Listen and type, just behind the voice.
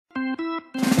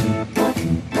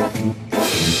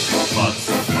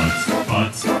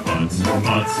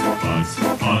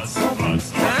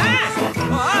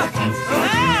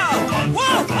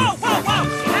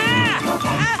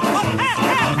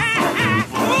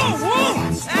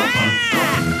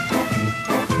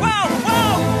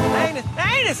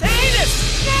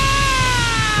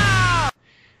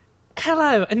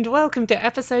Hello, and welcome to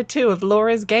episode 2 of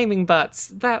Laura's Gaming Butts,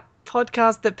 that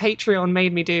podcast that Patreon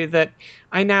made me do that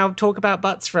I now talk about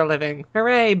butts for a living.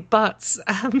 Hooray, butts.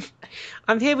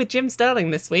 I'm here with Jim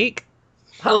Sterling this week.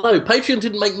 Hello, Patreon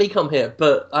didn't make me come here,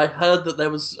 but I heard that there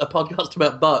was a podcast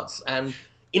about butts and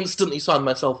instantly signed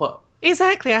myself up.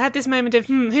 Exactly, I had this moment of,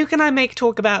 who can I make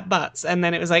talk about butts? And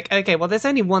then it was like, okay, well, there's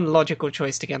only one logical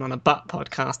choice to get on a butt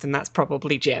podcast, and that's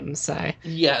probably Jim, so...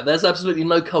 Yeah, there's absolutely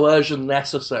no coercion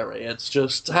necessary. It's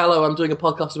just, hello, I'm doing a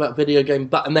podcast about video game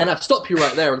butt, and then I stop you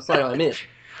right there and say I'm in.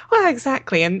 Well,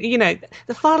 exactly, and, you know,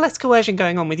 the far less coercion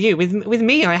going on with you. With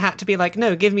me, I had to be like,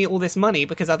 no, give me all this money,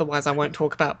 because otherwise I won't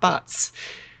talk about butts.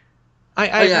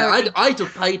 I'd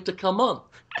have paid to come on.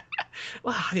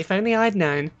 Well, if only I'd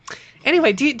known.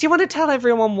 Anyway, do you want to tell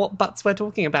everyone what butts we're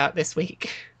talking about this week?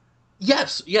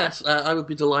 Yes, I would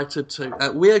be delighted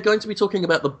to. We are going to be talking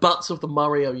about the butts of the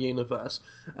Mario universe.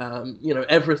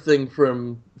 Everything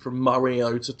from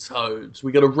Mario to Toad.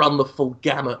 We're going to run the full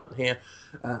gamut here.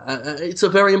 It's a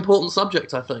very important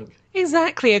subject, I think.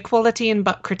 Exactly, equality in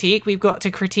butt critique. We've got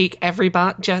to critique every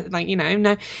butt,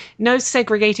 no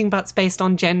segregating butts based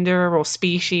on gender or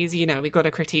species. We've got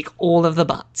to critique all of the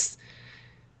butts.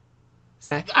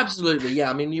 Absolutely, yeah.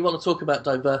 I mean, you want to talk about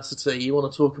diversity, you want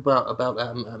to talk about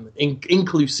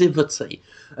inclusivity,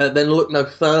 then look no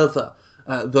further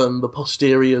than the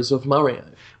posteriors of Mario.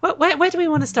 Well, where do we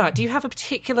want to start? Do you have a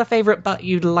particular favourite butt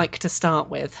you'd like to start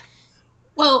with?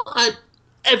 Well,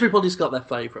 everybody's got their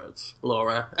favourites,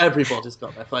 Laura. Everybody's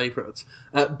got their favourites.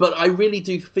 But I really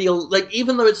do feel like,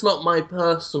 even though it's not my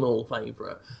personal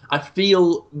favourite, I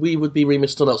feel we would be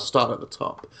remiss to not start at the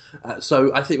top.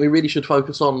 So I think we really should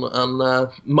focus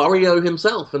on Mario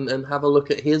himself and have a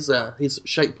look at his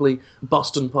shapely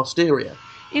bust and posterior.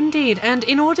 Indeed, and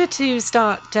in order to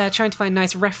start trying to find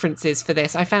nice references for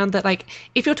this, I found that,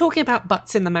 if you're talking about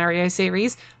butts in the Mario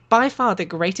series, by far the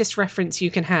greatest reference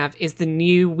you can have is the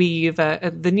new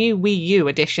Wii U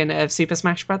edition of Super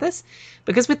Smash Bros.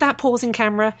 Because with that pausing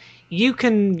camera, you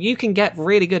can get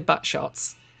really good butt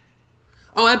shots.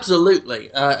 Oh, absolutely.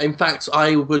 In fact,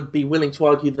 I would be willing to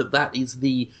argue that is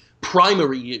the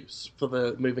primary use for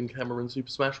the moving camera in Super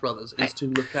Smash Bros. Is to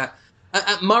look at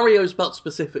Mario's butt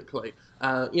specifically.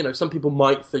 Some people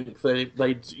might think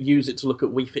they'd use it to look at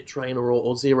Wii Fit Trainer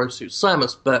or Zero Suit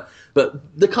Samus, but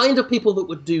the kind of people that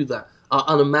would do that are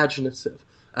unimaginative,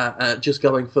 just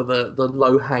going for the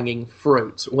low-hanging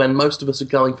fruit, when most of us are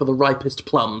going for the ripest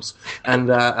plums and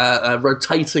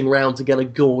rotating round to get a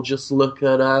gorgeous look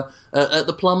at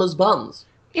the plumber's buns.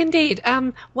 Indeed.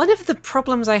 One of the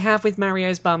problems I have with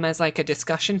Mario's bum as a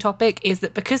discussion topic is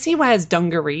that because he wears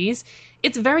dungarees,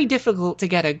 it's very difficult to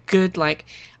get a good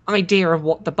idea of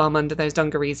what the bum under those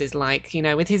dungarees is like.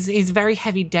 With his very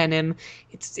heavy denim,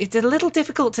 it's a little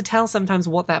difficult to tell sometimes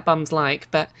what that bum's like.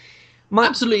 But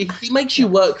absolutely, he makes you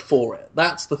work for it.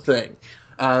 That's the thing.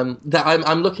 That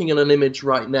I'm looking at an image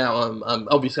right now.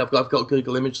 Obviously I've got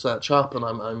Google image search up, and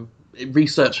I'm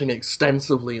researching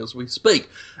extensively as we speak.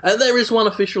 There is one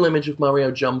official image of Mario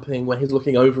jumping where he's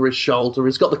looking over his shoulder.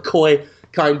 He's got the coy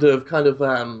kind of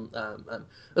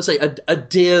let's say a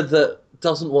deer that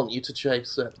doesn't want you to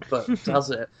chase it, but does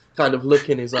it, kind of look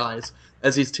in his eyes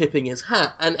as he's tipping his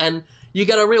hat. And you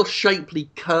get a real shapely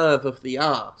curve of the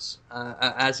arse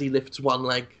as he lifts one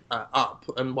leg up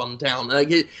and one down.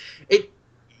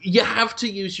 You have to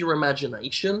use your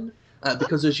imagination,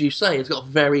 because, as you say, it's got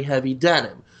very heavy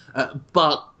denim.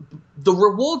 But the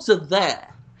rewards are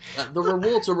there. The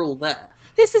rewards are all there.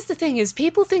 This is the thing, is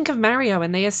people think of Mario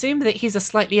and they assume that he's a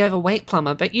slightly overweight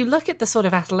plumber, but you look at the sort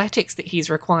of athletics that he's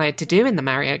required to do in the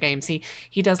Mario games. He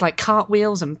does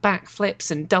cartwheels and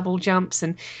backflips and double jumps,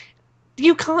 and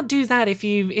you can't do that if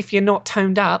you're not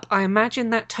toned up. I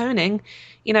imagine that toning,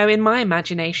 in my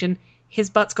imagination, his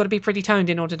butt's got to be pretty toned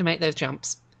in order to make those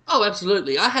jumps. Oh,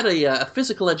 absolutely. I had a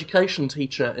physical education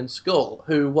teacher in school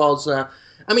who was,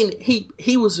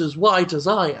 he was as white as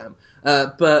I am.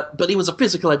 But he was a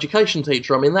physical education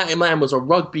teacher. I mean, that man was a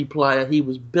rugby player. He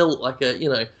was built like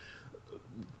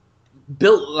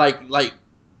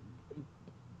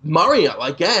Mario,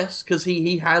 I guess, because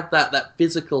he had that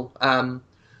physical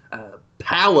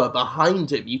power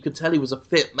behind him. You could tell he was a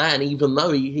fit man, even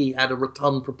though he had a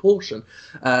rotund proportion.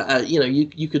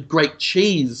 You could grate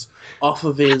cheese off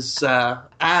of his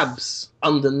abs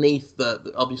underneath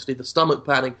obviously the stomach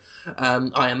padding,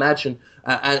 I imagine.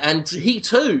 And he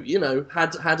too,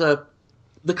 had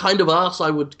the kind of arse I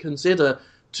would consider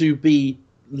to be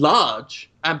large,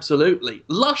 absolutely.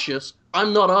 Luscious,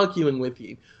 I'm not arguing with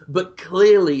you, but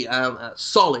clearly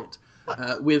solid,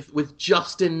 with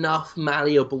just enough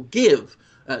malleable give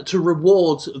to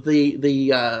reward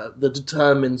the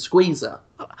determined squeezer.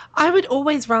 I would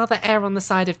always rather err on the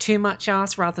side of too much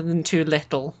arse rather than too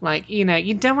little. Like, you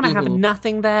don't want to have Hmm.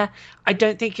 nothing there. I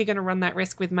don't think you're going to run that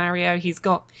risk with Mario. He's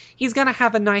going to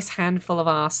have a nice handful of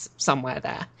arse somewhere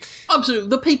there. Absolutely,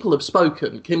 the people have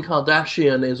spoken. Kim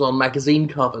Kardashian is on magazine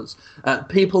covers.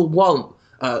 People want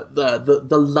the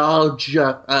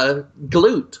larger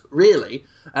glute, really.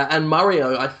 And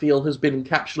Mario, I feel, has been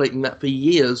encapsulating that for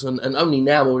years, and only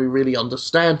now are we really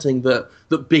understanding that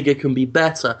bigger can be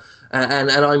better.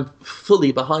 And I'm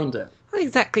fully behind it.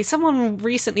 Exactly. Someone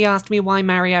recently asked me why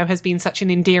Mario has been such an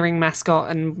endearing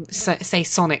mascot and say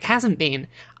Sonic hasn't been.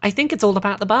 I think it's all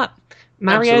about the butt.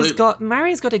 Absolutely.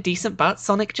 Mario's got a decent butt.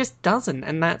 Sonic just doesn't,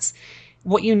 and that's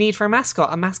what you need for a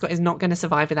mascot. A mascot is not going to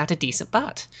survive without a decent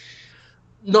butt.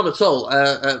 Not at all.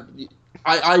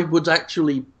 I would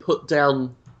actually put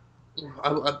down.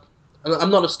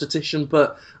 I'm not a statistician,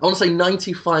 but I want to say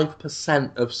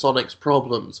 95% of Sonic's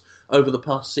problems over the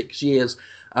past 6 years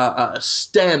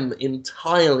stem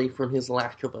entirely from his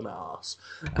lack of an arse.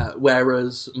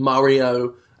 Whereas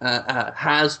Mario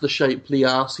has the shapely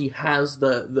arse, he has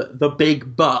the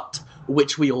big butt,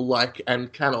 which we all like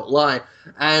and cannot lie.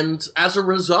 And as a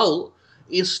result,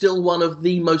 is still one of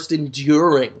the most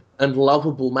enduring and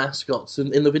lovable mascots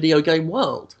in the video game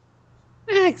world.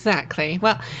 Exactly.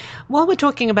 Well, while we're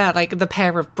talking about like the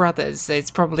pair of brothers,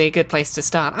 it's probably a good place to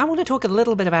start. I want to talk a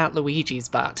little bit about Luigi's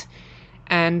butt.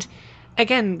 And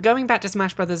again, going back to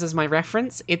Smash Brothers as my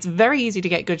reference, it's very easy to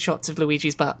get good shots of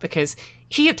Luigi's butt because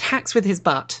he attacks with his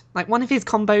butt. Like one of his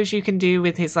combos you can do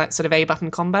with his like sort of A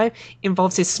button combo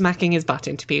involves his smacking his butt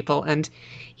into people, and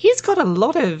he's got a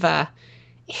lot of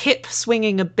hip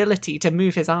swinging ability to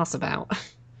move his ass about.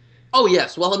 Oh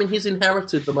yes, well I mean he's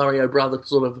inherited the Mario Brothers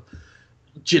sort of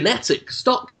genetic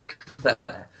stock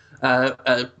there.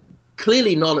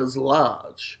 Clearly not as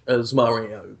large as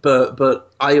Mario,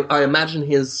 but I imagine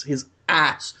his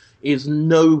ass is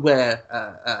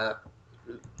nowhere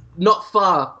not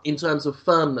far in terms of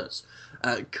firmness.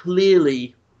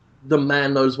 Clearly, the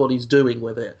man knows what he's doing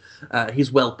with it.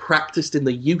 He's well practiced in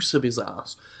the use of his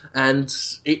ass, and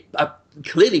it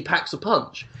clearly packs a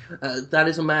punch. That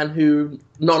is a man who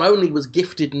not only was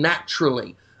gifted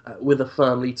naturally with a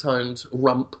firmly toned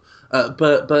rump,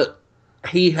 but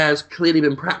he has clearly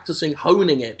been practicing,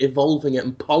 honing it, evolving it,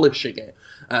 and polishing it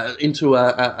into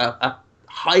a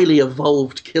highly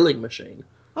evolved killing machine.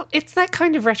 Well, it's that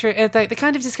kind of the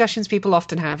kind of discussions people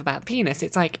often have about the penis.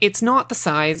 It's like, it's not the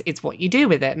size, it's what you do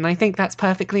with it. And I think that's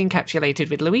perfectly encapsulated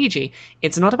with Luigi.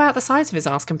 It's not about the size of his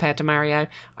ass compared to Mario.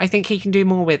 I think he can do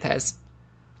more with his.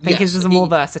 I think his Yes, is a more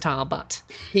versatile butt.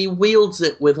 he wields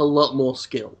it with a lot more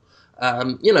skill.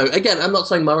 Again, I'm not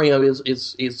saying Mario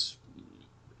is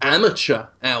amateur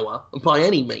hour by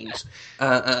any means.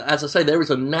 As I say, there is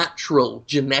a natural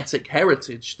genetic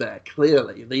heritage there,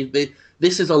 clearly.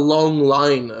 This is a long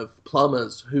line of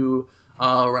plumbers who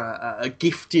are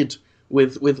gifted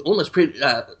with almost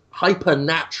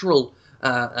hyper-natural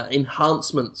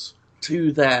enhancements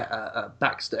to their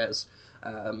backstairs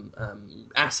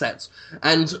assets.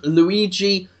 And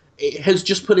Luigi has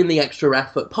just put in the extra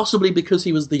effort, possibly because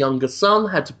he was the younger son,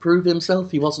 had to prove himself.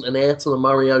 He wasn't an heir to the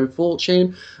Mario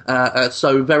fortune.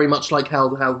 So very much like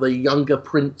how the younger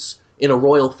prince in a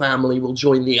royal family will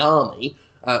join the army,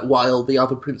 while the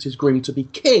other prince is groomed to be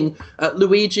king,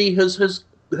 Luigi has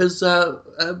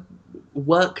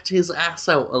worked his ass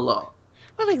out a lot.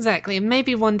 Well, exactly. And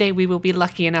maybe one day we will be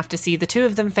lucky enough to see the two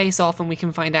of them face off and we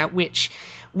can find out which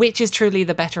is truly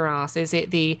the better ass. Is it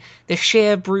the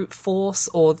sheer brute force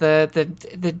or the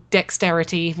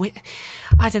dexterity?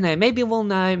 I don't know. Maybe we'll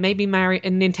know. Maybe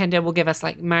Nintendo will give us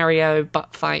like Mario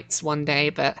butt fights one day,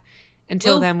 but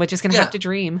until then we're just going to have to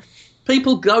dream.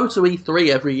 People go to E3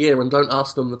 every year and don't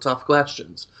ask them the tough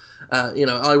questions.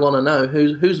 I want to know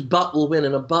whose butt will win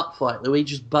in a butt fight,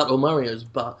 Luigi's butt or Mario's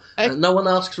butt. No one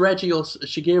asks Reggie or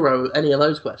Shigeru any of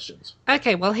those questions.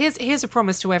 Okay, well, here's a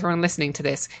promise to everyone listening to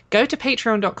this. Go to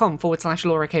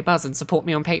patreon.com/LauraKBuzz and support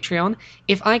me on Patreon.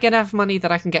 If I get enough money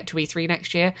that I can get to E3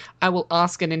 next year, I will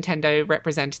ask a Nintendo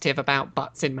representative about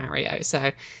butts in Mario.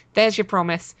 So there's your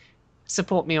promise.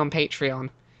 Support me on Patreon.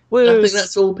 Woo. I think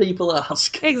that's all people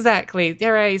ask. Exactly.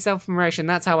 Hooray, self-promotion.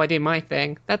 That's how I do my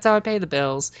thing. That's how I pay the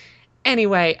bills.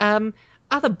 Anyway,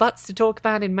 other butts to talk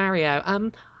about in Mario.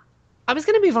 I was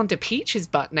going to move on to Peach's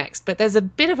butt next, but there's a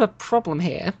bit of a problem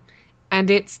here, and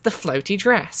it's the floaty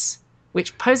dress,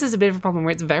 which poses a bit of a problem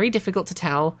where it's very difficult to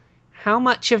tell How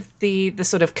much of the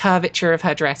sort of curvature of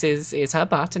her dress is her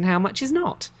butt, and how much is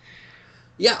not?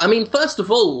 Yeah, I mean, first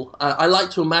of all, I like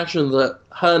to imagine that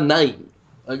her name,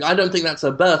 I don't think that's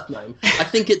her birth name. I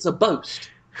think it's a boast.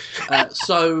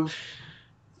 So,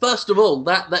 first of all,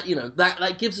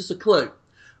 that gives us a clue.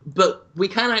 But we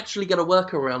can actually get a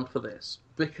workaround for this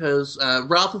because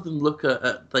rather than look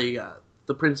at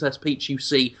the Princess Peach you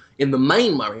see in the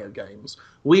main Mario games,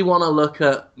 we want to look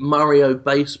at Mario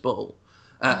Baseball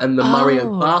and the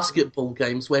Mario Oh, Basketball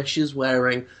games where she's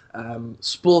wearing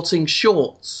sporting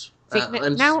shorts. see,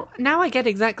 now I get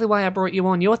exactly why I brought you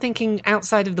on. You're thinking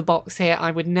outside of the box here.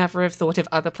 I would never have thought of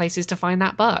other places to find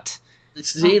that butt.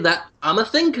 See that I'm a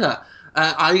thinker.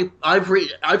 I've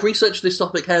researched this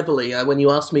topic heavily. When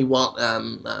you asked me what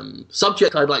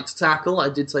subject I'd like to tackle, I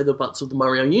did say the butts of the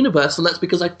Mario universe, and that's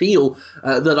because I feel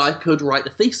that I could write a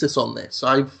thesis on this.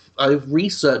 I've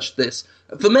researched this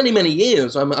for many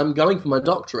years. I'm going for my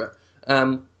doctorate.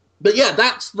 But yeah,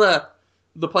 that's the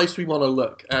place we want to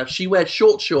look. She wears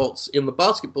shorts in the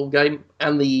basketball game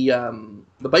and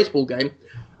the baseball game.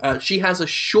 She has a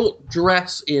short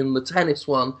dress in the tennis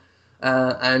one.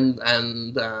 And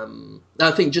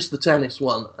I think just the tennis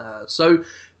one. So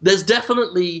there's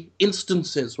definitely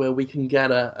instances where we can get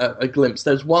a glimpse.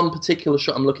 There's one particular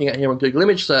shot I'm looking at here on Google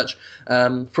Image Search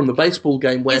from the baseball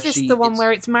game where Is this the one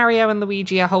where it's Mario and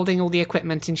Luigi are holding all the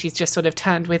equipment and she's just sort of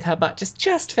turned with her butt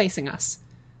just facing us?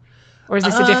 Or is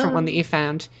this a different one that you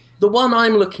found? The one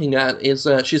I'm looking at is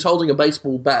she's holding a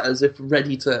baseball bat as if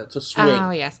ready to swing. Oh,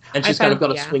 yes. And she's kind of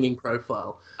got a swinging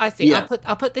profile. I see. Yeah.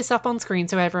 I'll put this up on screen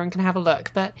so everyone can have a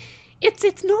look. But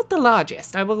it's not the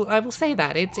largest. I will say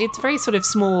that. It's very sort of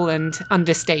small and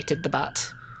understated, the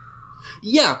butt.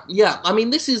 Yeah. I mean,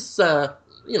 this is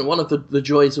one of the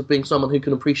joys of being someone who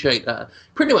can appreciate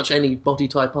pretty much any body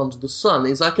type under the sun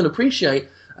is I can appreciate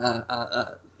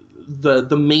the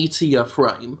meatier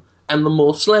frame and the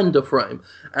more slender frame.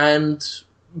 And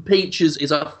Peach is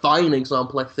a fine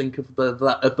example, I think, of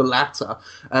the latter.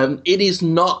 It is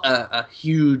not a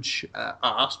huge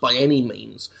ass by any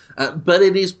means, but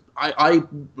it is. I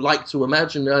like to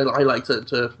imagine. I like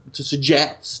to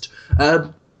suggest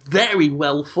very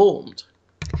well formed.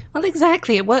 Well,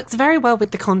 exactly. It works very well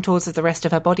with the contours of the rest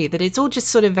of her body, that it's all just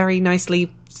sort of very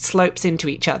nicely slopes into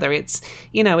each other. It's,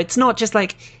 it's not just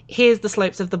like, here's the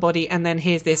slopes of the body and then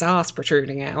here's this arse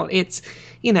protruding out. It's,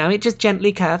 it just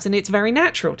gently curves and it's very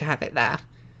natural to have it there.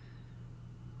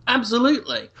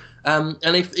 Absolutely. And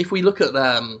if we look at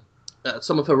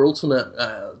some of her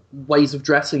alternate ways of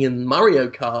dressing in Mario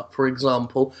Kart, for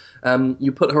example,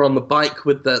 you put her on the bike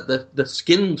with the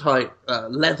skin-tight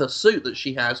leather suit that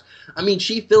she has. I mean,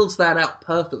 she fills that out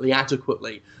perfectly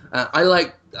adequately.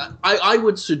 I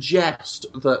would suggest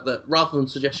that rather than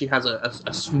suggest she has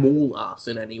a small ass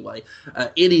in any way,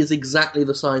 it is exactly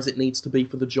the size it needs to be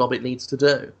for the job it needs to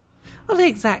do. Well,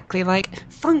 exactly. Like,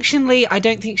 functionally, I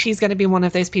don't think she's going to be one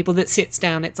of those people that sits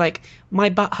down. It's like, my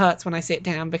butt hurts when I sit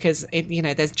down because,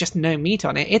 there's just no meat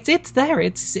on it. It's there.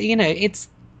 It's, it's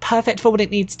perfect for what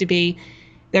it needs to be.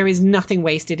 There is nothing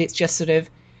wasted. It's just sort of,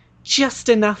 just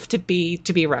enough to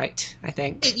be right, I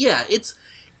think. Yeah, it's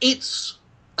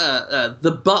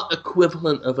the butt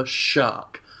equivalent of a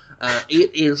shark.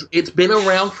 It's been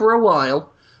around for a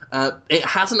while. It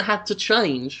hasn't had to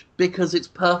change because it's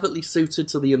perfectly suited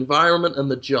to the environment and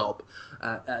the job.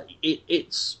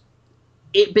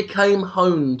 It became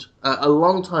honed a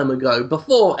long time ago,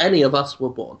 before any of us were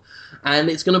born, and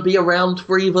it's going to be around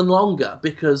for even longer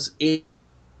because it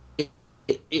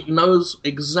knows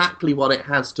exactly what it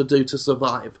has to do to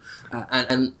survive,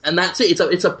 and that's it.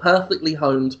 It's a perfectly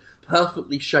honed,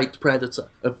 perfectly shaped predator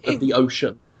of the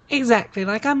ocean. Exactly.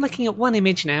 Like, I'm looking at one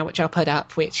image now, which I'll put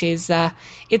up, which is,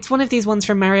 it's one of these ones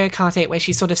from Mario Kart 8 where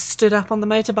she sort of stood up on the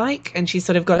motorbike and she's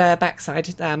sort of got her backside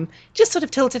just sort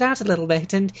of tilted out a little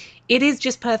bit. And it is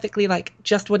just perfectly, like,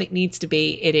 just what it needs to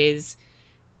be. It is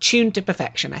tuned to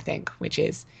perfection, I think, which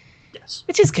is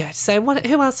good. So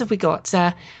who else have we got?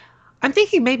 I'm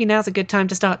thinking maybe now's a good time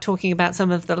to start talking about some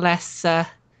of the less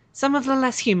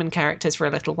human characters for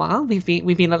a little while. We've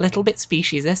been a little bit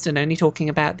speciesist and only talking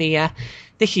about the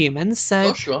humans.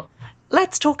 So sure.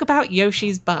 Let's talk about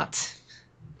Yoshi's butt.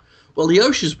 Well, the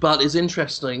Yoshi's butt is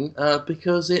interesting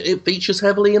because it features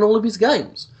heavily in all of his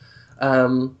games.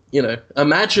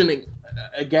 Imagining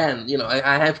again,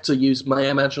 I have to use my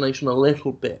imagination a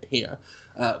little bit here,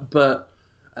 but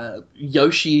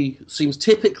Yoshi seems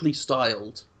typically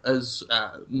styled as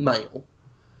male.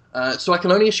 So I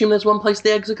can only assume there's one place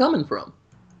the eggs are coming from.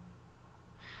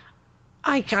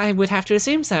 I would have to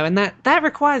assume so, and that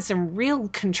requires some real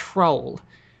control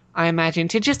I imagine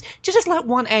to just let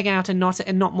one egg out and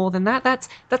not more than that.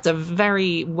 That's a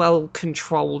very well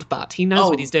controlled butt. He knows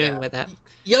what he's Oh doing yeah, with it.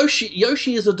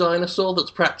 Yoshi is a dinosaur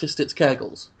that's practiced its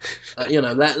kegels.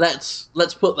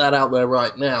 Let's put that out there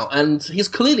right now, and he's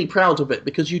clearly proud of it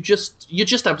because you just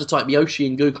have to type Yoshi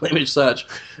in Google image search,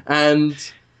 and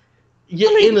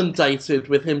you're inundated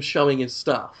with him showing his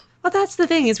stuff. Well, that's the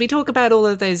thing is we talk about all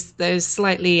of those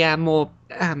slightly more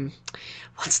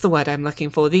what's the word I'm looking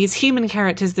for? These human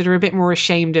characters that are a bit more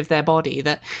ashamed of their body,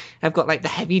 that have got like the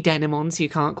heavy denim on so you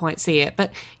can't quite see it.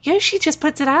 But Yoshi just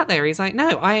puts it out there. He's like,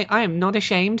 no, I am not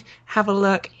ashamed. Have a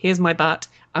look. Here's my butt.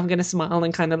 I'm going to smile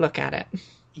and kind of look at it.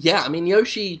 Yeah, I mean,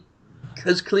 Yoshi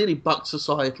has clearly bucked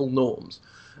societal norms.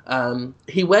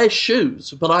 He wears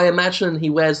shoes, but I imagine he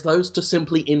wears those to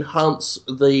simply enhance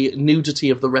the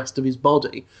nudity of the rest of his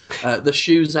body. The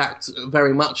shoes act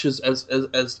very much as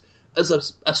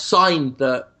a sign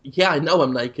that, yeah, I know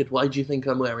I'm naked. Why do you think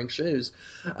I'm wearing shoes?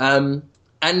 And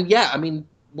yeah, I mean,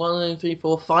 1, 2, 3,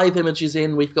 4, 5 images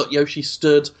in, we've got Yoshi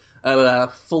stood at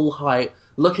full height,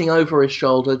 looking over his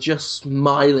shoulder, just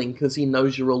smiling because he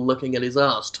knows you're all looking at his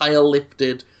ass, tail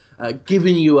lifted,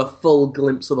 giving you a full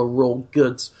glimpse of the raw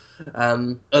goods.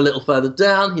 A little further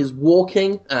down, he's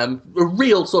walking. A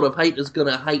real sort of hater's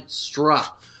gonna hate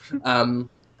strut. And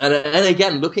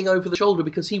again, looking over the shoulder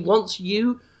because he wants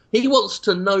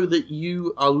to know that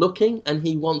you are looking, and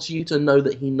he wants you to know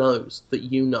that he knows that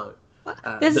you know.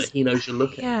 That he knows you're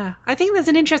looking. Yeah, I think there's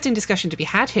an interesting discussion to be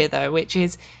had here, though, which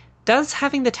is, does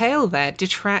having the tail there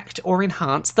detract or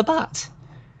enhance the butt?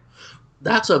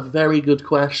 That's a very good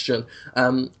question.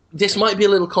 This might be a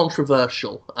little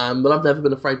controversial, but I've never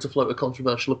been afraid to float a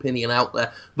controversial opinion out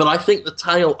there. But I think the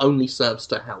tail only serves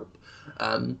to help.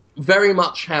 Very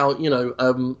much how,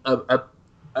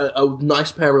 a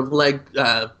nice pair of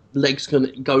legs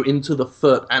can go into the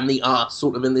foot and the arse,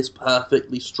 sort of in this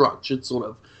perfectly structured sort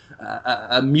of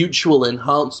a mutual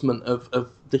enhancement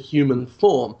of the human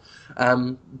form.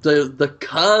 The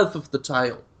curve of the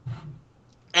tail,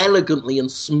 elegantly and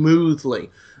smoothly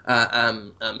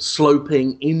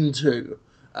sloping into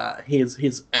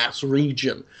his ass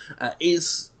region,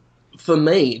 is for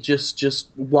me just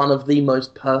one of the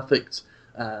most perfect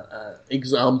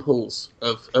examples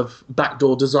of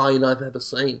backdoor design I've ever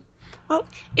seen. Well,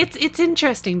 it's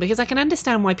interesting because I can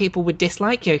understand why people would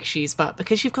dislike Yoshi's butt,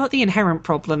 because you've got the inherent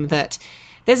problem that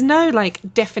there's no like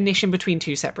definition between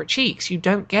two separate cheeks. You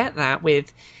don't get that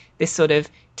with this sort of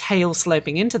tail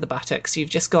sloping into the buttocks. You've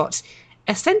just got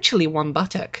essentially one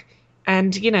buttock.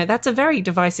 And, that's a very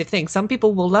divisive thing. Some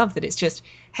people will love that it's just,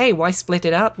 hey, why split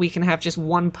it up? We can have just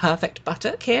one perfect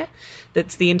buttock here.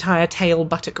 That's the entire tail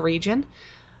buttock region.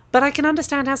 But I can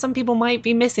understand how some people might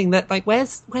be missing that, like,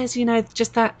 where's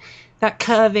just that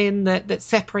curve in that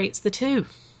separates the two.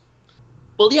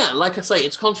 Well, yeah, like I say,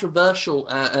 it's controversial,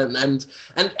 and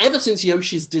ever since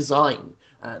Yoshi's design,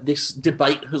 this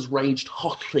debate has raged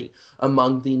hotly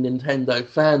among the Nintendo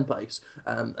fan base.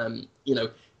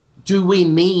 Do we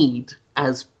need,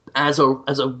 as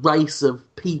a race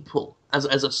of people, as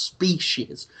a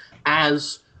species,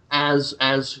 as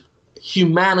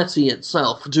humanity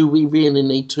itself, do we really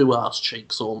need two arse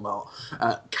cheeks or not?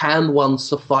 Can one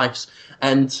suffice?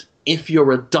 And if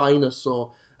you're a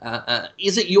dinosaur,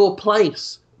 is it your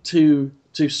place to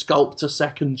sculpt a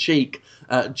second cheek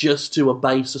just to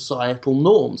obey societal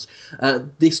norms?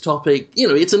 This topic,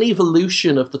 it's an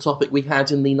evolution of the topic we had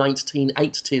in the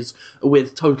 1980s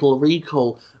with Total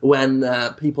Recall, when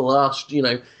people asked,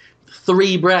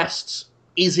 3 breasts,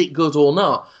 is it good or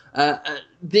not?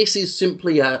 This is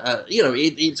simply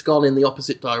it's gone in the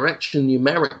opposite direction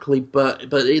numerically, but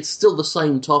it's still the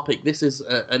same topic. This is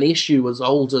an issue as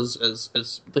old as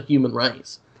the human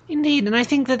race. Indeed, and I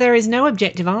think that there is no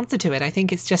objective answer to it. I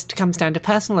think it just comes down to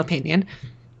personal opinion.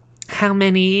 How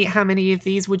many of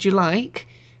these would you like?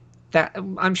 That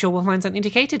I'm sure we'll find something to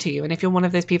cater to you. And if you're one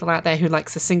of those people out there who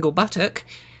likes a single buttock,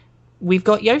 we've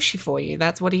got Yoshi for you.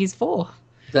 That's what he's for.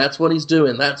 That's what he's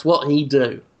doing. That's what he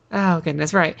do. Oh,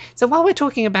 goodness, right. So while we're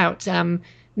talking about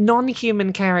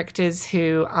non-human characters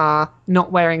who are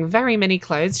not wearing very many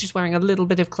clothes, just wearing a little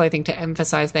bit of clothing to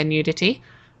emphasize their nudity,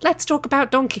 let's talk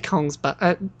about Donkey Kong's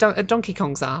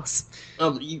ass.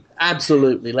 Oh,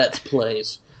 absolutely. Let's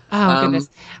please. Oh goodness,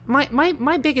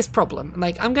 my biggest problem,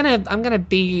 like I'm gonna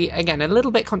be again a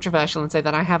little bit controversial and say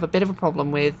that I have a bit of a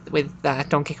problem with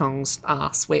Donkey Kong's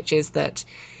ass, which is that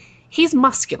he's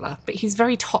muscular, but he's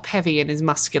very top heavy in his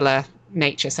muscular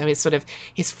nature. So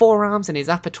his forearms and his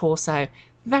upper torso,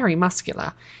 very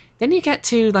muscular. Then you get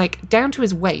to like down to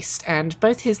his waist, and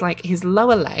both his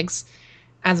lower legs,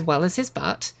 as well as his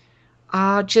butt,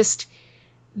 are just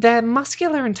they're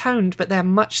muscular and toned, but they're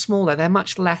much smaller. They're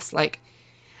much less like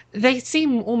they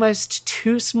seem almost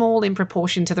too small in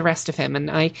proportion to the rest of him,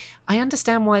 and I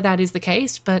understand why that is the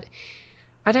case, but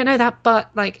I don't know that butt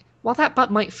like while that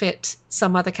butt might fit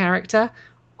some other character,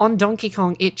 on Donkey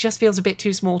Kong it just feels a bit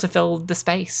too small to fill the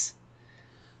space.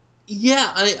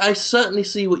 Yeah, I certainly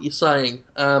see what you're saying.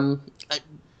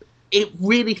 It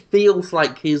really feels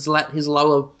like his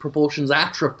lower proportions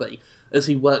atrophy as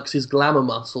he works his glamour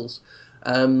muscles.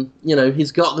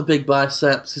 He's got the big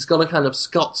biceps. He's got a kind of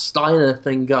Scott Steiner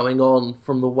thing going on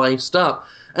from the waist up.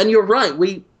 And you're right.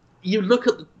 You look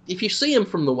at if you see him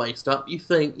from the waist up, you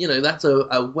think that's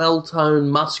a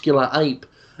well-toned, muscular ape.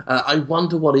 I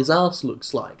wonder what his ass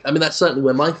looks like. I mean, that's certainly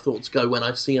where my thoughts go when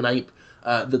I see an ape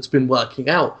that's been working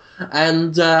out.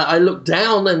 And I look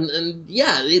down, and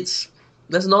yeah,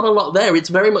 there's not a lot there. It's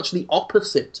very much the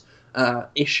opposite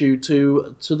issue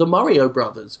to the Mario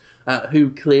brothers,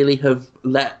 who clearly have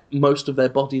let most of their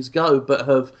bodies go, but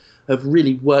have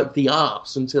really worked the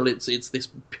arse until it's this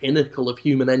pinnacle of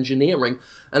human engineering.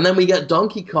 And then we get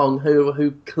Donkey Kong,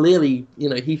 who clearly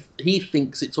he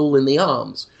thinks it's all in the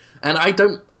arms. And I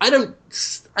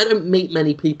don't meet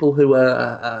many people who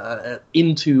are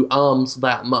into arms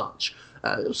that much.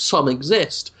 Some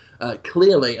exist.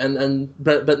 Clearly,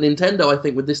 but Nintendo, I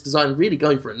think, with this design, really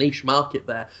going for a niche market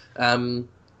there.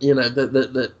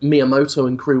 That Miyamoto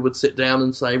and crew would sit down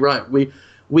and say, right,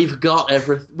 we've got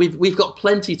we've got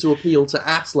plenty to appeal to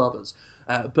ass lovers,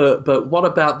 but what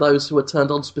about those who are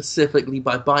turned on specifically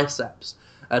by biceps,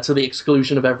 to the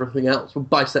exclusion of everything else,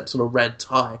 biceps and a red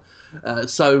tie?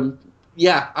 So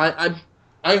yeah,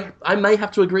 I may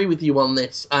have to agree with you on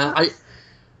this.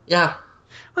 Yeah.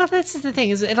 Well, that's the thing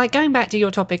is like going back to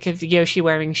your topic of Yoshi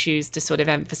wearing shoes to sort of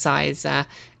emphasize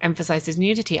his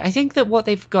nudity. I think that what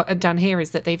they've got done here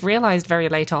is that they've realized very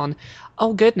late on,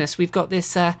 oh goodness, we've got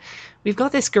this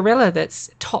gorilla that's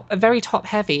very top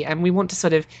heavy, and we want to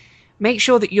sort of make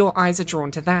sure that your eyes are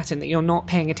drawn to that and that you're not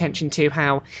paying attention to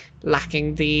how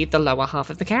lacking the lower half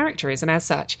of the character is. And as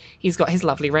such, he's got his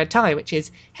lovely red tie, which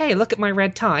is, hey, look at my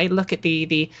red tie, look at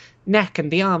the neck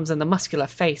and the arms and the muscular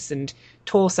face and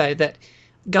torso that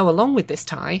go along with this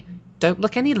tie. Don't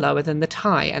look any lower than the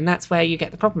tie. And that's where you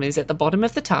get the problem, is at the bottom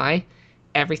of the tie,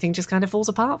 everything just kind of falls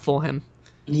apart for him.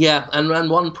 Yeah, and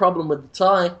one problem with the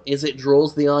tie is it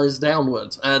draws the eyes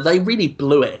downwards. They really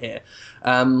blew it here.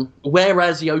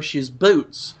 Whereas Yoshi's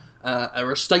boots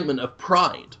are a statement of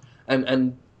pride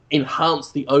and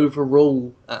enhance the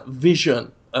overall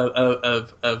vision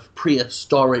of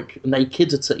prehistoric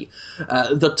nakedity,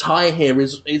 the tie here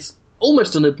is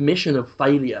almost an admission of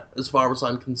failure as far as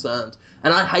I'm concerned.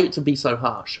 And I hate to be so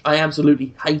harsh. I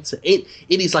absolutely hate it.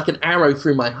 It is like an arrow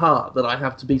through my heart that I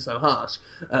have to be so harsh.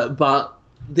 But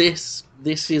this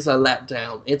is a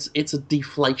letdown. It's a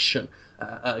deflation.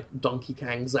 Donkey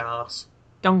Kong's ass.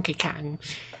 Donkey Kong.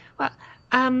 Well,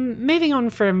 moving on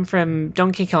from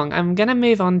Donkey Kong, I'm going to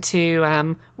move on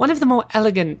to one of the more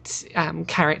elegant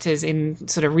characters in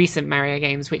sort of recent Mario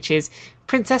games, which is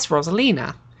Princess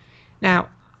Rosalina. Now,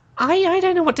 I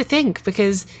don't know what to think,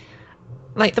 because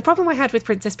like the problem I had with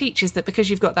Princess Peach is that because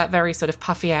you've got that very sort of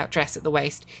puffy out dress at the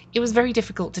waist, it was very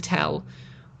difficult to tell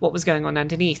what was going on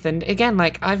underneath. And again,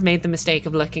 like I've made the mistake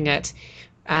of looking at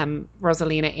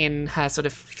Rosalina in her sort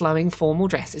of flowing formal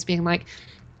dresses, being like,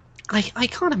 I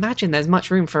can't imagine there's much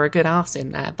room for a good arse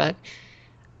in there. But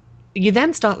you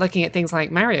then start looking at things like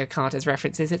Mario Kart as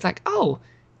references. It's like, oh,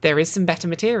 there is some better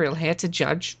material here to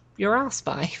judge your arse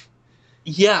by.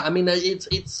 Yeah, I mean,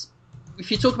 it's if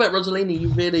you talk about Rosalina, you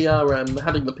really are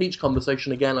having the Peach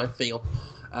conversation again, I feel.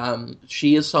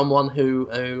 She is someone who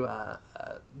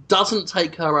doesn't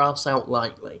take her ass out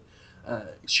lightly.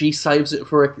 She saves it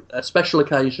for special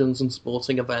occasions and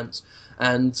sporting events.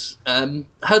 And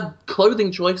her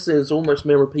clothing choices almost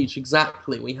mirror Peach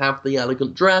exactly. We have the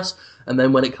elegant dress, and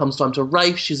then when it comes time to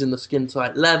race, she's in the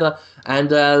skin-tight leather. And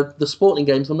the sporting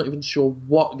games, I'm not even sure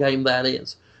what game that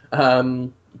is.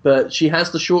 But she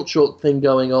has the short thing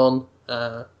going on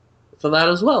for that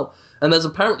as well. And there's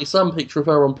apparently some picture of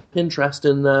her on Pinterest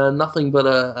in nothing but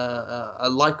a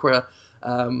lycra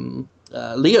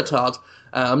leotard.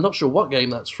 I'm not sure what game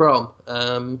that's from.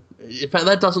 In fact,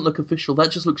 that doesn't look official.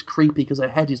 That just looks creepy because her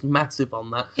head is massive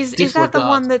on that. Is that the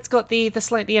one that's got the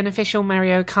slightly unofficial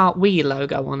Mario Kart Wii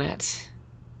logo on it?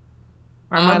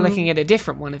 Or am I looking at a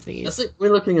different one of these? I think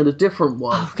we're looking at a different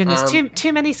one. Oh goodness,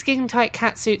 too many skin-tight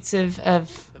catsuits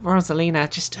of Rosalina.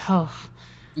 Just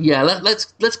Yeah,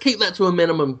 let's keep that to a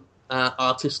minimum,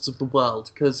 artists of the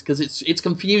world, because it's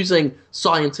confusing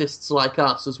scientists like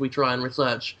us as we try and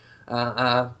research,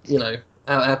 our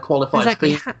qualified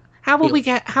exactly. things. How will we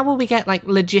get like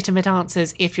legitimate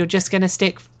answers if you're just going to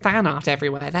stick fan art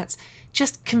everywhere? That's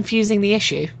just confusing the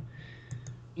issue.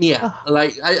 Yeah, Oh,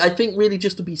 like I think really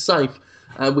just to be safe,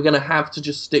 we're going to have to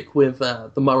just stick with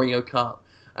the Mario Kart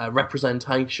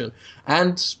representation.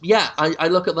 And yeah, I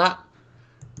look at that.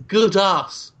 Good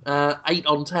ass. 8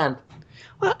 on 10.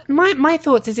 well, my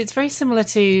thoughts is it's very similar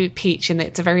to Peach in that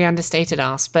it's a very understated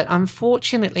ass, but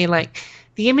unfortunately, like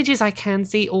the images I can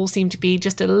see all seem to be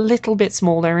just a little bit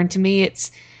smaller, and to me,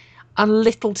 it's a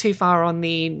little too far on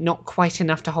the not quite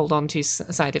enough to hold on to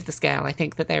side of the scale. I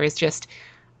think that there is just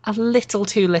a little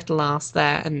too little ass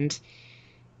there, and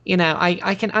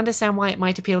I can understand why it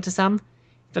might appeal to some.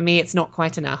 For me, it's not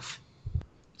quite enough.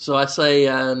 So I say,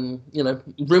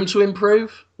 room to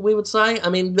improve, we would say. I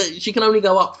mean, she can only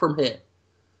go up from here.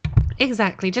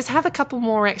 Exactly. Just have a couple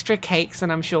more extra cakes,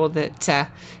 and I'm sure that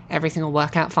everything will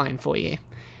work out fine for you.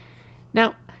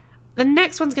 Now, the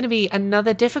next one's going to be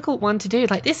another difficult one to do.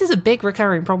 Like, this is a big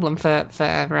recurring problem for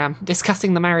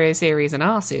discussing the Mario series and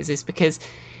arses, is because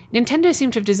Nintendo seem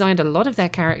to have designed a lot of their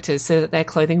characters so that their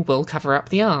clothing will cover up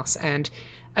the arse. And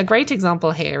a great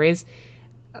example here is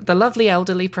the lovely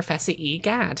elderly Professor E.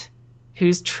 Gadd,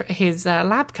 whose his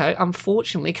lab coat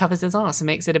unfortunately covers his arse and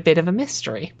makes it a bit of a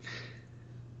mystery.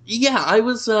 Yeah, I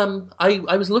was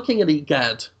looking at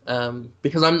EGAD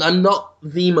because I'm not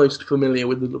the most familiar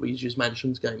with the Luigi's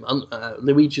Mansion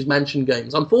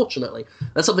games. Unfortunately,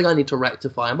 that's something I need to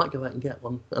rectify. I might go out and get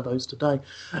one of those today.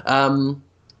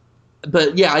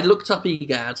 But yeah, I looked up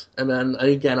EGAD, and then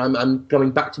again I'm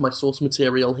going back to my source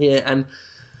material here, and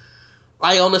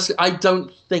I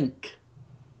don't think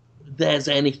there's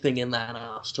anything in that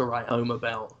ass to write home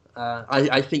about.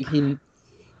 I think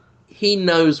he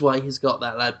knows why he's got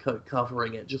that lab coat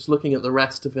covering it. Just looking at the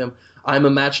rest of him, I'm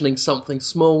imagining something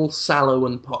small, sallow,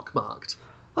 and pockmarked.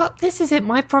 Well, this is it.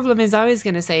 My problem is I was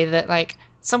going to say that, like,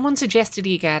 someone suggested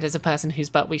Egad as a person whose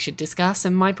butt we should discuss,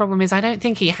 and my problem is I don't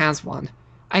think he has one.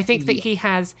 I think that Yeah, he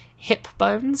has hip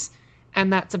bones,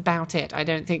 and that's about it. I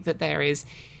don't think that there is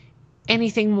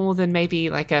anything more than maybe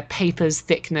like a paper's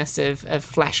thickness of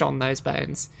flesh on those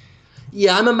bones.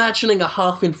 yeah, I'm imagining a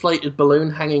half-inflated balloon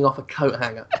hanging off a coat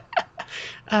hanger.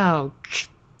 Oh,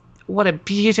 what a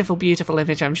beautiful, beautiful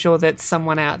image. I'm sure that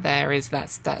someone out there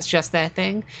that's just their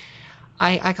thing.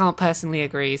 I can't personally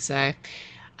agree, so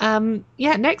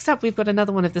yeah, next up we've got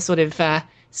another one of the sort of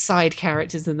side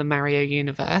characters in the Mario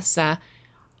universe.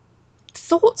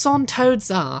 Thoughts on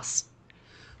Toad's ass?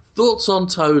 Thoughts on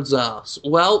Toad's ass?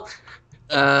 Well,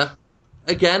 uh,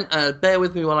 again, bear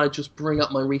with me while I just bring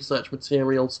up my research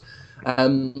materials.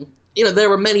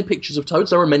 There are many pictures of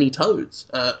toads. There are many toads.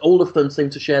 All of them seem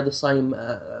to share the same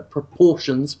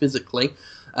proportions physically.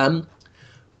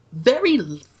 Very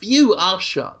few arse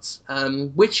shots,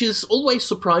 which is always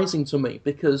surprising to me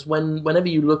because whenever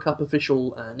you look up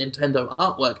official Nintendo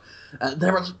artwork,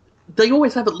 they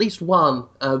always have at least one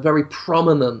very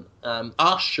prominent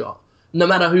arse shot, no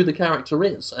matter who the character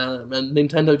is, and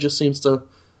Nintendo just seems to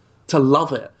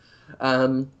love it.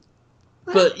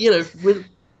 But with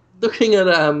looking at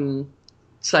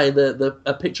say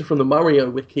a picture from the Mario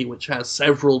wiki, which has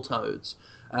several toads,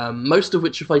 most of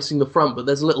which are facing the front, but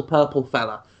there's a little purple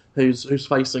fella who's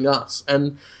facing us,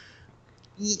 and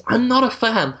I'm not a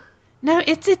fan. No,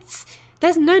 it's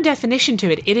there's no definition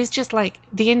to it. It is just like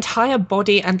the entire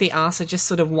body and the ass are just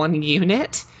sort of one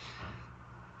unit,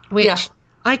 Yeah, which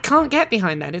I can't get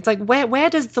behind that. It's like where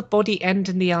does the body end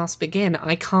and the ass begin?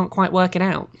 I can't quite work it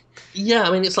out. yeah.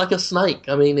 I mean, it's like a snake.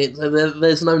 I mean,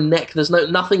 there's no neck. There's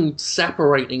nothing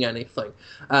separating anything.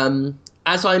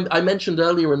 As I mentioned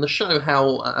earlier in the show,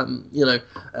 how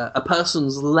a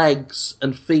person's legs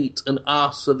and feet and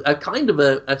ass are kind of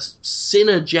a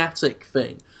synergetic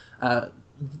thing.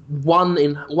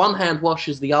 One hand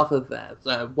washes the other.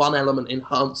 There, one element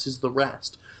enhances the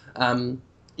rest.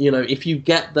 If you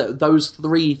get those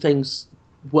three things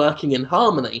working in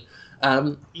harmony,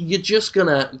 you're just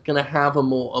gonna have a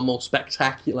more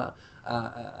spectacular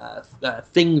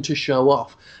thing to show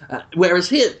off. Whereas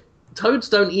here, toads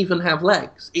don't even have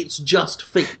legs; it's just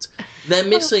feet. They're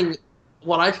missing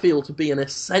what I feel to be an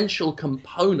essential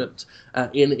component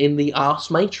in the arse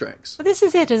matrix. Well, this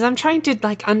is it, as I'm trying to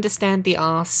like understand the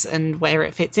arse and where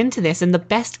it fits into this, and the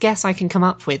best guess I can come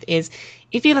up with is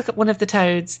if you look at one of the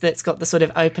toads that's got the sort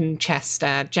of open chest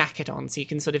jacket on, so you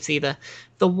can sort of see the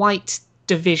white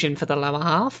division for the lower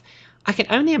half. I can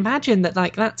only imagine that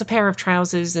like that's a pair of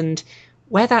trousers, and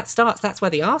where that starts, that's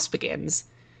where the arse begins.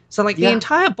 So like the Yeah.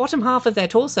 entire bottom half of their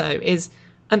torso is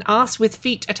an arse with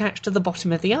feet attached to the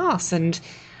bottom of the arse, and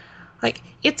like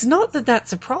it's not that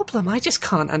that's a problem. I just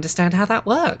can't understand how that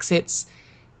works.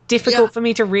 Yeah, difficult for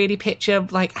me to really picture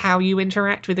like how you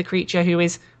interact with a creature who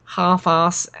is half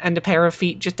ass and a pair of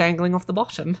feet just dangling off the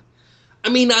bottom. I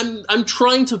mean, I'm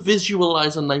trying to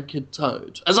visualize a naked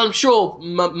toad, as I'm sure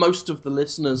most of the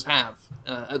listeners have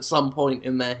at some point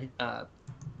in their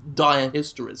dire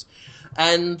histories,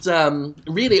 and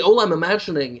really, all I'm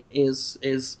imagining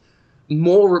is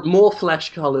more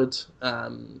flesh colored,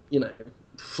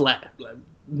 flat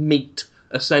meat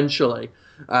essentially,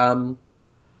 um,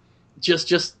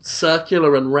 just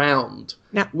circular and round,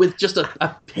 Now, with just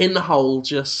a pinhole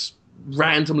just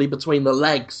randomly between the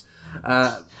legs.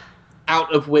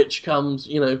 Out of which comes,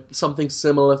 something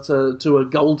similar to a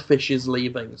goldfish's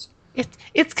leavings.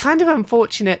 it's kind of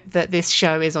unfortunate that this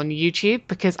show is on YouTube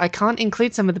because I can't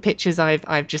include some of the pictures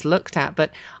I've just looked at,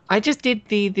 but I just did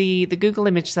the Google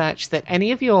image search that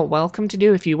any of you are welcome to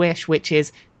do if you wish, which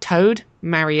is Toad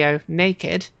Mario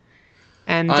naked,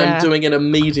 and I'm doing it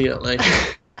immediately.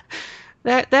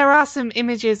 there are some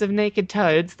images of naked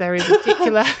toads. There is a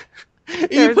particular.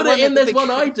 You put it in. There's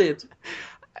one I did.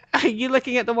 Are you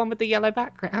looking at the one with the yellow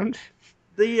background?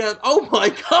 Oh my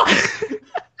god!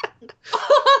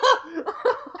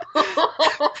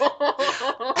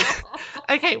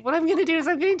 Okay, what I'm going to do is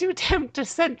I'm going to attempt to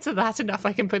censor that enough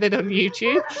I can put it on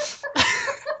YouTube.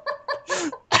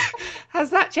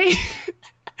 Has that changed?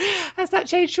 Has that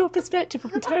changed your perspective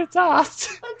on Toad's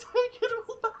ass? I take it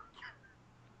all back.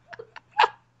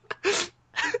 He's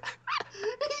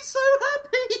so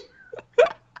happy.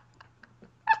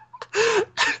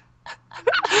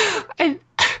 And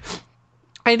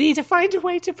I need to find a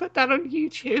way to put that on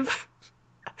YouTube.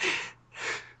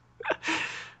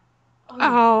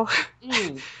 Oh.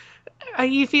 Are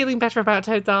you feeling better about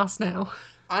Toad's ass now?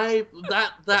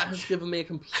 That has given me a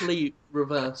complete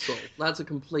reversal. That's a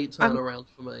complete turnaround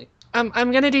for me.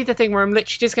 I'm gonna do the thing where I'm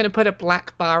literally just gonna put a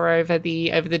black bar over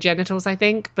the genitals, I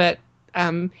think, but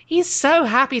he's so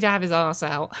happy to have his ass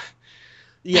out.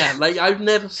 Yeah, like I've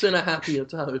never seen a happier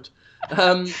Toad.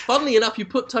 Funnily enough, you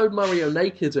put Toad Mario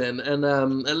naked in, and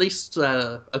at least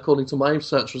according to my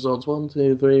search results, 1,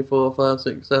 2, 3, 4, 5,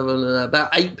 6, 7, about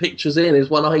 8 pictures in is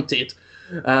one I did,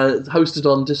 hosted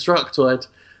on Destructoid,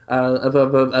 of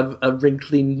a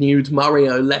wrinkly nude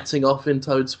Mario letting off in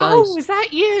Toad's face. Oh, is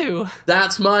that you?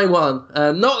 That's my one.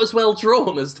 Not as well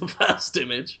drawn as the first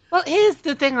image. Well, here's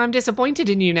the thing. I'm disappointed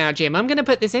in you now, Jim. I'm going to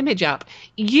put this image up.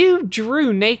 You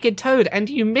drew Naked Toad, and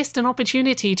you missed an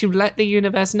opportunity to let the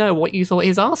universe know what you thought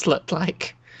his ass looked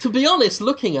like. To be honest,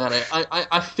 looking at it,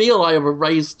 I feel I have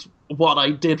erased what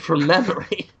I did from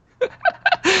memory.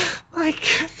 My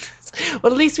goodness.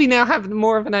 Well, at least we now have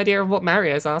more of an idea of what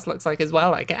Mario's ass looks like as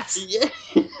well, I guess. Yeah.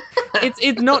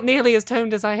 It's not nearly as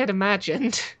toned as I had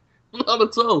imagined. Not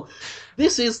at all.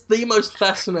 This is the most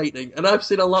fascinating, and I've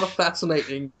seen a lot of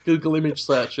fascinating Google image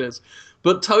searches,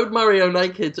 but Toad Mario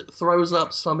Naked throws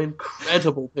up some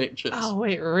incredible pictures. Oh,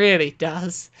 it really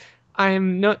does. I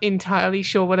am not entirely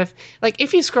sure what if... Like,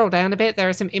 if you scroll down a bit, there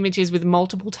are some images with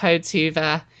multiple Toads who've...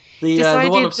 The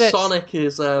one of Sonic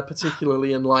is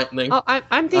particularly enlightening. Oh,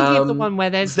 I'm thinking of the one where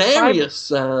there's various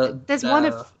there's one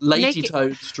of Lady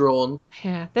Toads drawn.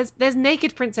 Yeah, there's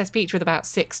naked Princess Peach with about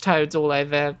 6 toads all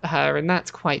over her, and that's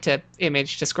quite an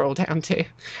image to scroll down to.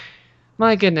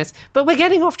 My goodness. But we're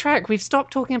getting off track. We've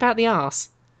stopped talking about the arse.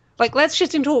 Like, let's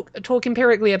just talk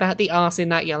empirically about the arse in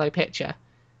that yellow picture.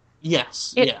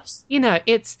 Yes. You know,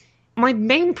 it's... My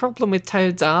main problem with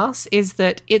Toad's arse is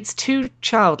that it's too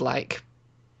childlike.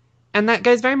 And that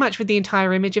goes very much with the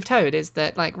entire image of Toad, is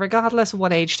that, like, regardless of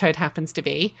what age Toad happens to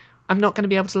be, I'm not going to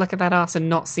be able to look at that arse and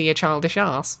not see a childish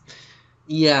arse.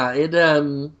 Yeah, it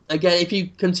again, if you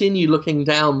continue looking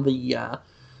down the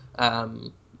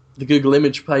Google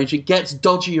image page, it gets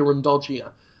dodgier and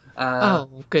dodgier.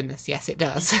 Oh, goodness, yes, it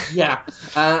does. Yeah.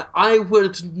 I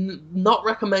would not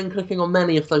recommend clicking on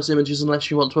many of those images unless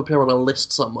you want to appear on a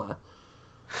list somewhere.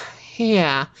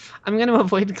 Yeah, I'm going to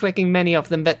avoid clicking many of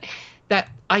them, but... that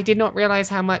I did not realize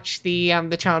how much the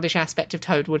childish aspect of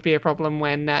Toad would be a problem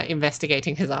when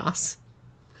investigating his ass.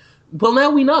 Well, now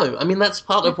we know. I mean, that's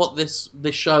part of what this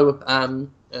show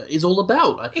is all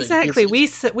about, I think. Exactly. We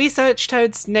search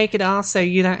Toad's naked ass so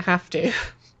you don't have to.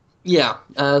 Yeah.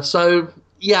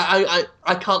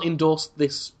 I can't endorse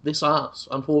this ass,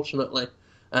 unfortunately.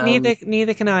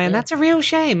 Neither can I, and that's a real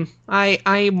shame.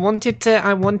 I wanted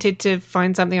to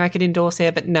find something I could endorse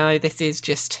here, but no, this is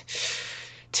just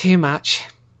too much.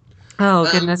 Oh,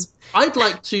 goodness. I'd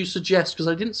like to suggest, because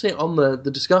I didn't see it on the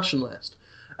discussion list,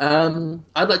 I'd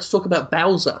like to talk about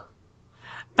Bowser.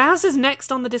 Bowser's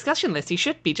next on the discussion list. He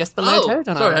should be just below Toad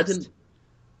on our list. I didn't...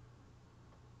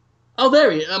 Oh, there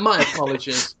he is. My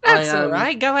apologies. That's all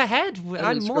right. Go ahead.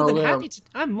 I'm more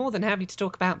than happy to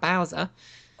talk about Bowser.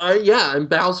 Yeah, and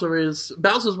Bowser's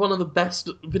one of the best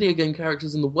video game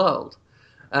characters in the world.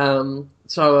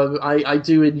 So I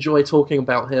do enjoy talking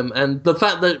about him, and the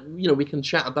fact that we can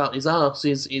chat about his arse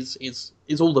is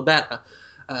all the better.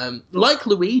 Like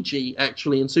Luigi,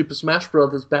 actually, in Super Smash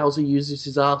Bros., Bowser uses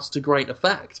his arse to great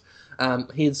effect.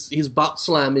 His butt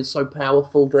slam is so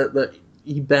powerful that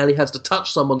he barely has to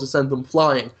touch someone to send them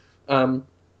flying.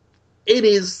 It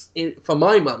is, for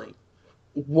my money,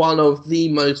 one of the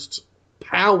most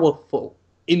powerful,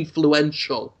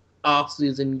 influential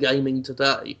arses in gaming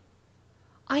today.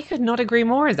 I could not agree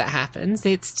more as that happens.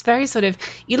 It's very sort of,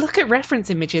 you look at reference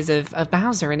images of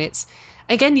Bowser, and it's,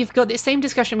 again, you've got the same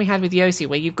discussion we had with Yoshi,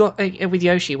 where you've got with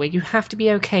Yoshi, where you have to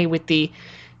be okay with the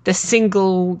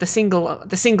single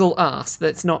arse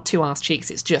that's not two arse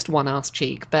cheeks, it's just one arse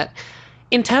cheek. But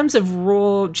in terms of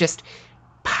raw just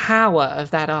power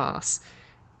of that arse,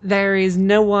 there is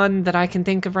no one that I can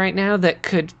think of right now that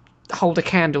could hold a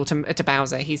candle to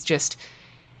Bowser. He's just,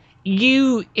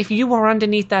 if you were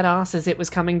underneath that arse as it was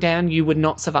coming down, you would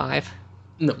not survive.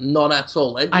 No, not at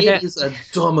all. It is a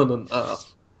dominant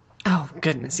arse. Oh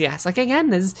goodness, yes. Like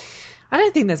again, I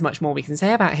don't think there's much more we can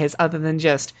say about his other than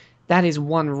just that is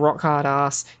one rock hard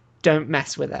arse. Don't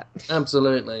mess with it.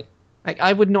 Absolutely. Like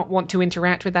I would not want to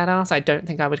interact with that arse. I don't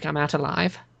think I would come out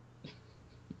alive.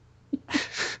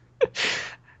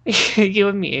 You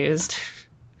amused?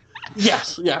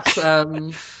 Yes.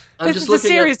 This is a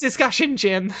serious discussion,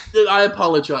 Jim. I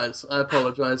apologize.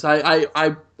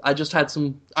 I just had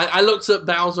some. I looked at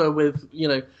Bowser with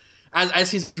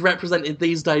as he's represented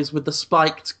these days with the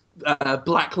spiked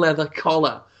black leather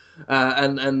collar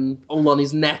and all on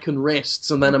his neck and wrists,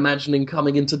 and then imagining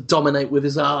coming in to dominate with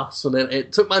his ass, and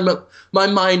it took my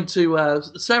mind to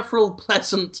several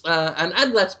pleasant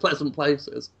and less pleasant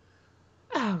places.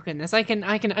 Oh goodness, I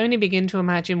can only begin to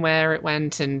imagine where it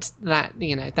went, and that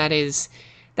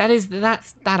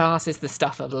that arse is the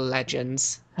stuff of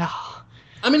legends. Oh.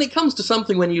 I mean, it comes to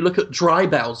something when you look at Dry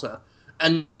Bowser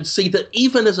and see that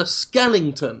even as a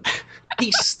skeleton,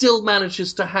 he still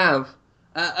manages to have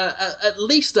at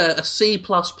least a C++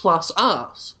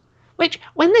 arse. Which,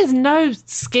 when there's no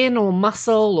skin or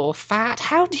muscle or fat,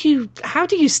 how do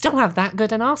you still have that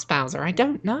good an arse, Bowser? I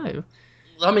don't know.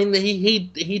 I mean,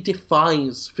 he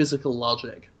defies physical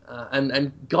logic,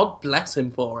 and God bless him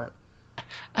for it.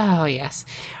 Oh yes,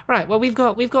 right. Well, we've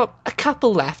got a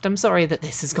couple left. I'm sorry that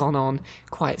this has gone on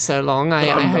quite so long.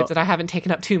 I hope that I haven't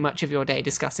taken up too much of your day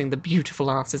discussing the beautiful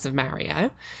asses of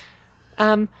Mario.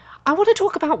 I want to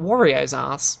talk about Wario's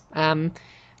ass.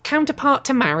 Counterpart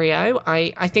to Mario,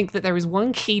 I think that there is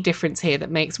one key difference here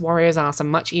that makes Wario's ass a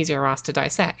much easier ass to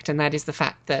dissect, and that is the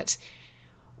fact that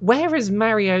whereas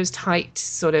Mario's tight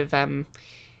sort of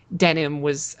denim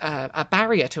was a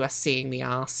barrier to us seeing the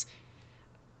arse,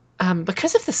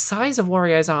 because of the size of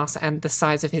Wario's arse and the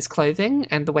size of his clothing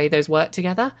and the way those work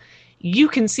together, you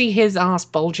can see his arse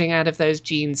bulging out of those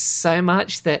jeans so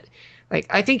much that, like,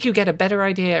 I think you get a better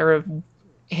idea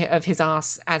of his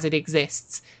arse as it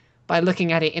exists by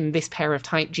looking at it in this pair of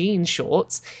tight jean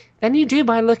shorts than you do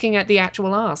by looking at the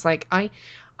actual arse. Like, I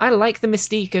like the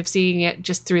mystique of seeing it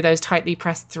just through those tightly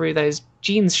pressed through those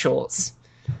jeans shorts.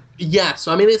 Yes,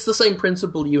 I mean, it's the same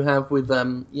principle you have with,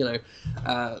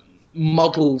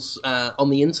 models on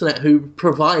the internet who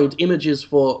provide images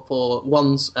for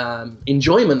one's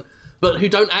enjoyment, but who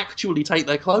don't actually take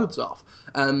their clothes off.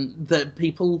 That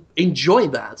people enjoy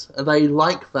that. They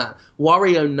like that.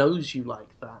 Wario knows you like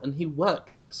that, and he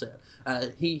works it.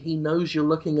 He knows you're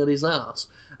looking at his ass.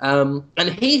 And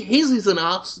his is an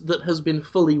ass that has been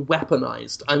fully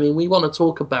weaponized. I mean, we want to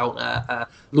talk about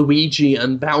Luigi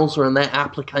and Bowser and their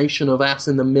application of ass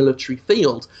in the military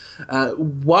field.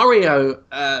 Wario,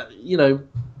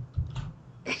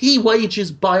 he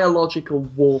wages biological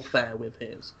warfare with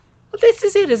his. Well, this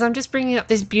is it, as I'm just bringing up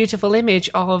this beautiful image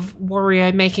of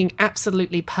Wario making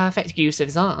absolutely perfect use of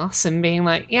his arse and being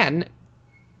like, yeah,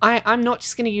 I'm not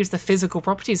just going to use the physical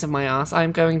properties of my arse,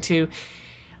 I'm going to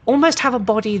almost have a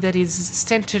body that is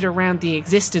centered around the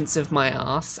existence of my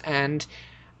arse and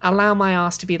allow my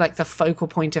arse to be like the focal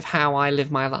point of how I live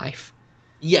my life.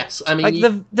 Yes, I mean...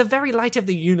 Like, the very light of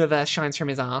the universe shines from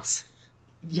his arse.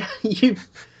 Yeah, you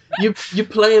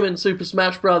play him in Super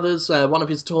Smash Brothers. One of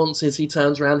his taunts is he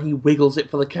turns around, he wiggles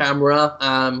it for the camera.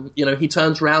 He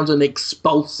turns around and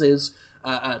expulses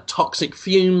toxic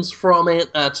fumes from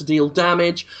it to deal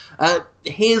damage.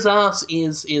 His ass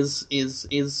is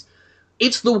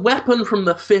it's the weapon from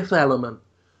the Fifth Element.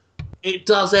 It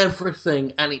does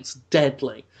everything, and it's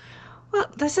deadly. Well,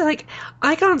 that's like,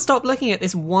 I can't stop looking at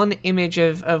this one image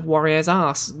of Wario's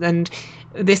arse and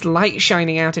this light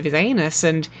shining out of his anus,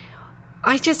 and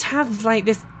I just have like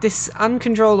this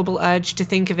uncontrollable urge to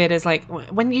think of it as like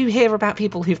when you hear about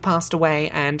people who've passed away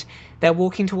and they're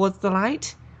walking towards the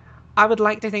light. I would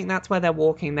like to think that's where they're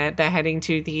walking. They're heading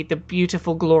to the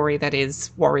beautiful glory that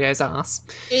is Wario's ass.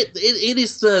 It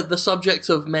is the subject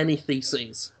of many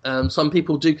theses. Some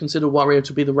people do consider Wario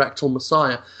to be the rectal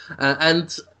messiah,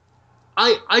 and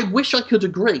I wish I could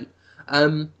agree.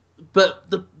 But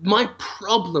my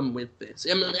problem with this,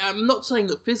 I mean, I'm not saying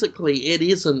that physically it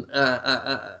isn't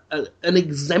an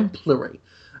exemplary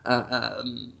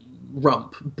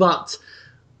rump, but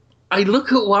I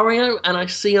look at Wario and I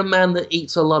see a man that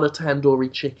eats a lot of tandoori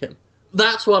chicken.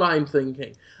 That's what I'm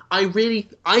thinking.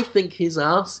 I think his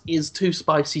ass is too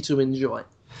spicy to enjoy.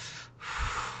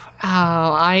 Oh,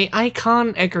 I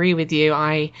can't agree with you.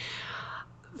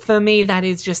 For me that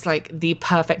is just like the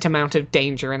perfect amount of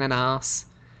danger in an ass.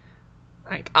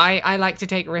 Like I like to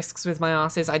take risks with my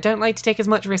asses. I don't like to take as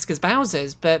much risk as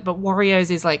Bowser's, but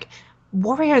Wario's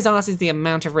ass is the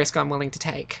amount of risk I'm willing to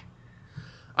take.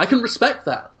 I can respect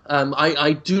that.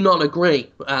 I do not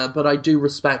agree, but I do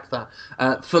respect that.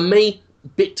 For me,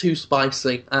 bit too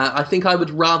spicy. I think I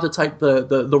would rather take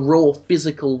the raw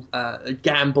physical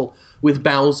gamble with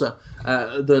Bowser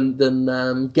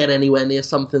than get anywhere near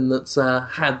something that's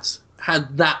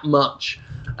had that much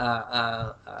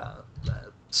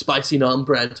spicy naan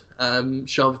bread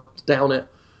shoved down it.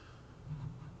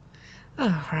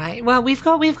 All right. Well, we've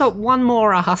got one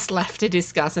more ass left to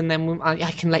discuss, and then I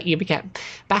can let you get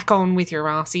back on with your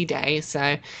arsey day.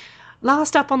 So,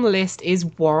 last up on the list is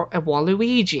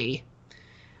Waluigi.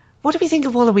 What do we think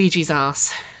of Waluigi's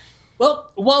ass?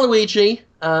 Well, Waluigi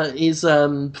is,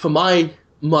 for my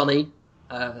money,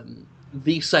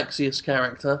 the sexiest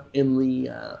character in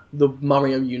the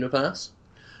Mario universe.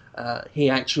 He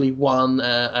actually won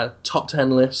a top 10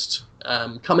 list,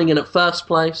 coming in at first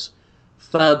place,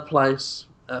 third place,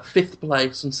 fifth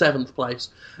place, and seventh place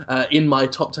in my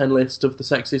top 10 list of the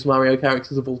sexiest Mario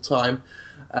characters of all time.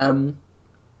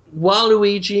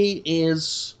 Waluigi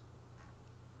is...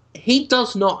 He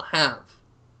does not have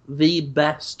the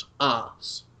best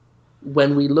ass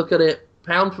when we look at it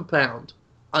pound for pound,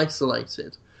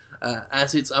 isolated,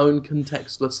 as its own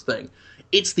contextless thing.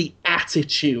 It's the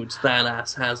attitude that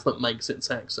ass has that makes it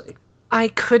sexy. I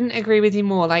couldn't agree with you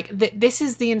more. Like, this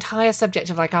is the entire subject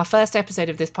of, like, our first episode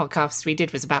of this podcast we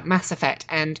did was about Mass Effect,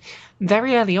 and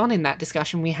very early on in that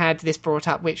discussion we had this brought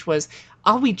up, which was,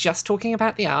 are we just talking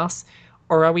about the arse,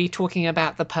 or are we talking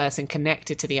about the person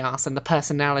connected to the arse and the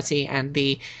personality and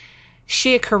the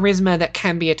sheer charisma that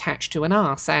can be attached to an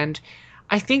arse? And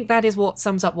I think that is what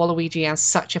sums up Waluigi as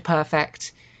such a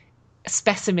perfect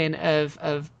specimen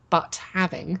of butt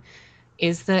having,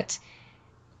 is that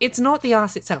it's not the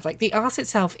arse itself. Like, the arse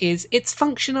itself it's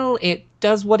functional, it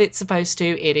does what it's supposed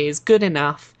to, it is good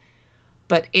enough,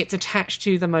 but it's attached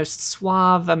to the most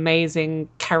suave, amazing,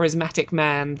 charismatic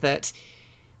man that,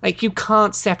 like, you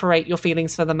can't separate your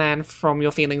feelings for the man from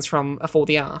your feelings for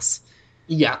the arse.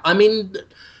 Yeah, I mean,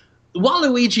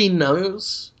 Waluigi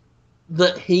knows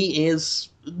that he is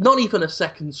not even a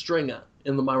second stringer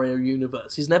in the Mario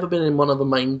universe. He's never been in one of the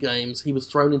main games. He was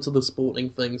thrown into the sporting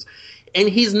things. And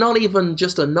he's not even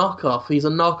just a knockoff. He's a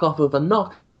knockoff of a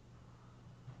knockoff.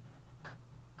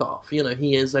 You know,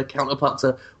 he is a counterpart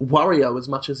to Wario as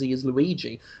much as he is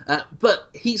Luigi. But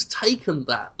he's taken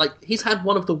that. Like, he's had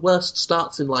one of the worst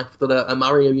starts in life that a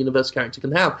Mario universe character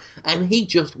can have. And he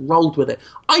just rolled with it.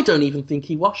 I don't even think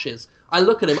he washes. I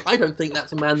look at him, I don't think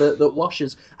that's a man that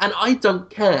washes. And I don't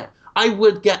care. I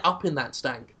would get up in that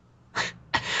stank.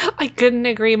 I couldn't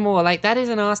agree more. Like, that is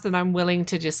an ask that I'm willing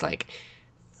to just, like,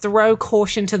 throw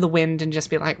caution to the wind and just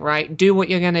be like, right, do what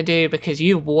you're going to do because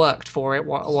you've worked for it,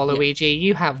 Waluigi. Yeah.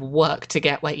 You have worked to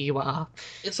get where you are.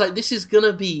 It's like, this is going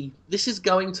to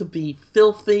be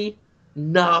filthy,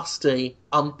 nasty,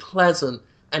 unpleasant,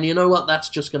 and you know what? That's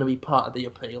just going to be part of the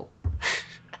appeal.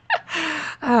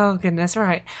 Oh, goodness,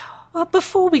 right. Well,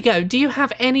 before we go, do you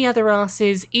have any other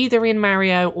asses, either in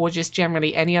Mario or just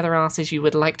generally any other asses you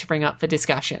would like to bring up for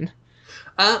discussion?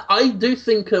 I do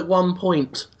think at one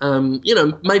point,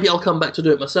 maybe I'll come back to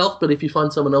do it myself, but if you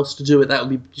find someone else to do it, that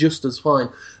would be just as fine.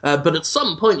 But at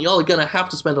some point, you're going to have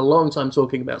to spend a long time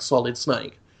talking about Solid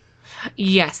Snake.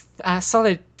 Yes,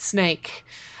 Solid Snake.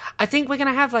 I think we're going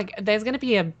to have, there's going to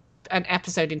be an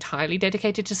episode entirely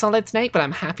dedicated to Solid Snake, but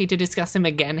I'm happy to discuss him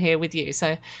again here with you.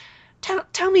 So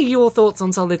tell me your thoughts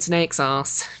on Solid Snake's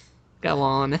ass. Go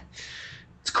on.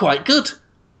 It's quite good.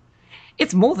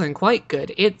 It's more than quite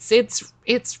good. It's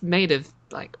made of,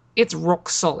 it's rock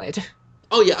solid.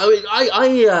 Oh yeah,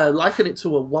 I liken it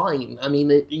to a wine. I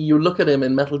mean, you look at him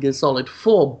in Metal Gear Solid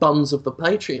 4, Buns of the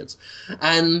Patriots,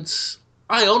 and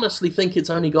I honestly think it's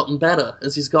only gotten better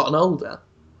as he's gotten older.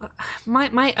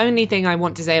 My only thing I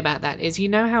want to say about that is, you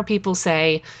know how people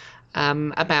say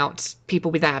about people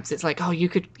with abs, it's like, oh, you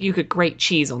could grate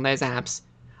cheese on those abs.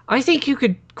 I think you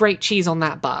could grate cheese on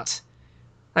that butt.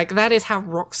 Like, that is how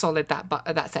rock solid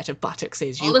that set of buttocks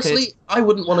is. You could. Honestly, I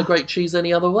wouldn't want to grate cheese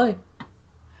any other way.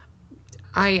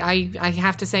 I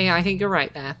have to say, I think you're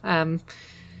right there.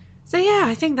 So yeah,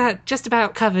 I think that just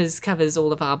about covers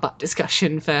all of our butt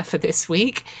discussion for this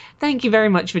week. Thank you very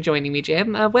much for joining me,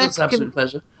 Jim. It's an absolute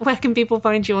pleasure. Where can people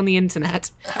find you on the internet?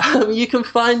 You can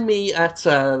find me at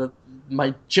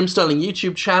my Jim Sterling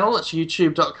YouTube channel. It's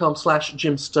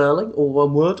youtube.com/Jim Sterling, all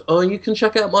one word. Or you can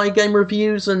check out my game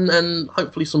reviews and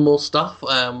hopefully some more stuff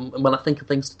when I think of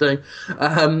things to do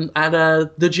at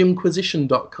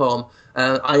thejimquisition.com.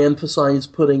 I emphasize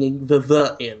putting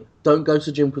the in. Don't go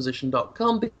to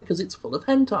jimquisition.com because it's full of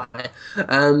hentai.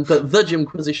 But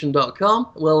thejimquisition.com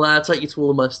will take you to all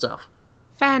of my stuff.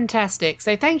 Fantastic.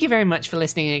 So thank you very much for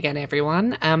listening again,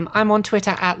 everyone. I'm on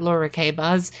Twitter at Laura K.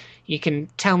 Buzz. You can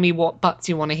tell me what butts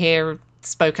you want to hear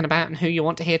spoken about and who you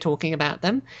want to hear talking about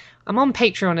them. I'm on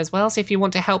Patreon as well, so if you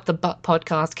want to help the Butt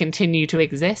Podcast continue to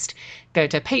exist, go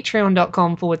to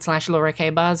patreon.com/Laura K.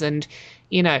 Buzz and,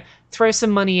 throw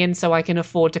some money in so I can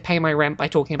afford to pay my rent by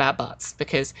talking about butts,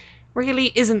 because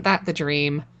really, isn't that the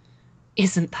dream?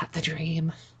 Isn't that the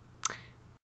dream?